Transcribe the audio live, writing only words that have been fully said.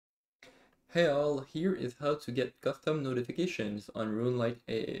Hey all, here is how to get custom notifications on Runelight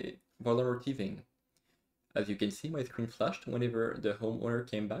Varlamore Thieving. As you can see, my screen flashed whenever the homeowner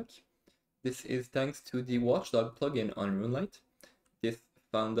came back. This is thanks to the Watchdog plugin on Runelight. This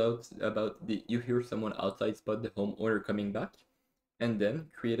found out about the you hear someone outside spot the homeowner coming back, and then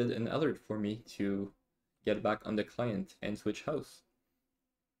created an alert for me to get back on the client and switch house.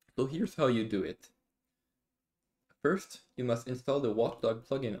 So here's how you do it. First, you must install the Watchdog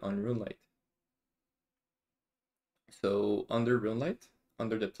plugin on Runelight. So under Runelight,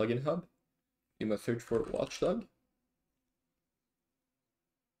 under the plugin hub, you must search for Watchdog.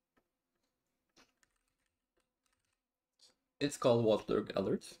 It's called Watchdog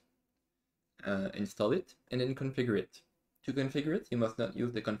Alerts. Install it and then configure it. To configure it, you must not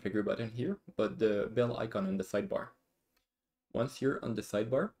use the configure button here, but the bell icon on the sidebar. Once you're on the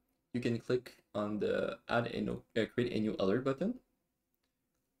sidebar, you can click on the create a new alert button.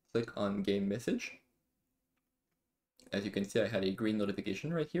 Click on game message. As you can see, I had a green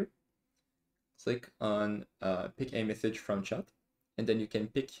notification right here. Click on pick a message from chat, and then you can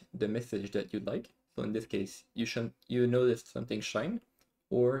pick the message that you'd like. So in this case, you notice something shine,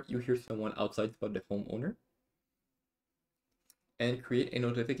 or you hear someone outside about the homeowner, and create a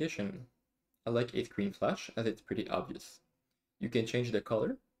notification. I like a screen flash as it's pretty obvious. You can change the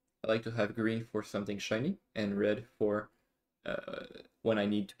color. I like to have green for something shiny and red for when I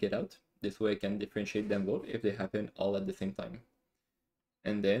need to get out. This way I can differentiate them both if they happen all at the same time.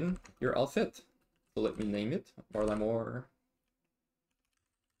 And then you're all set. So let me name it Varlamore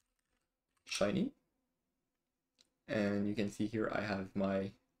Shiny. And you can see here I have my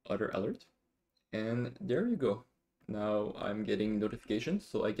other alert. And there you go. Now I'm getting notifications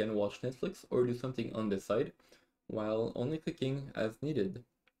so I can watch Netflix or do something on the side while only clicking as needed.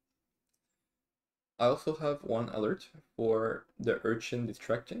 I also have one alert for the urchin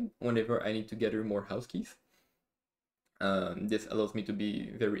distracting whenever I need to gather more house keys. This allows me to be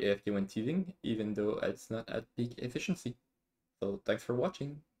very AFK when thieving, even though it's not at peak efficiency. So thanks for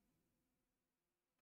watching.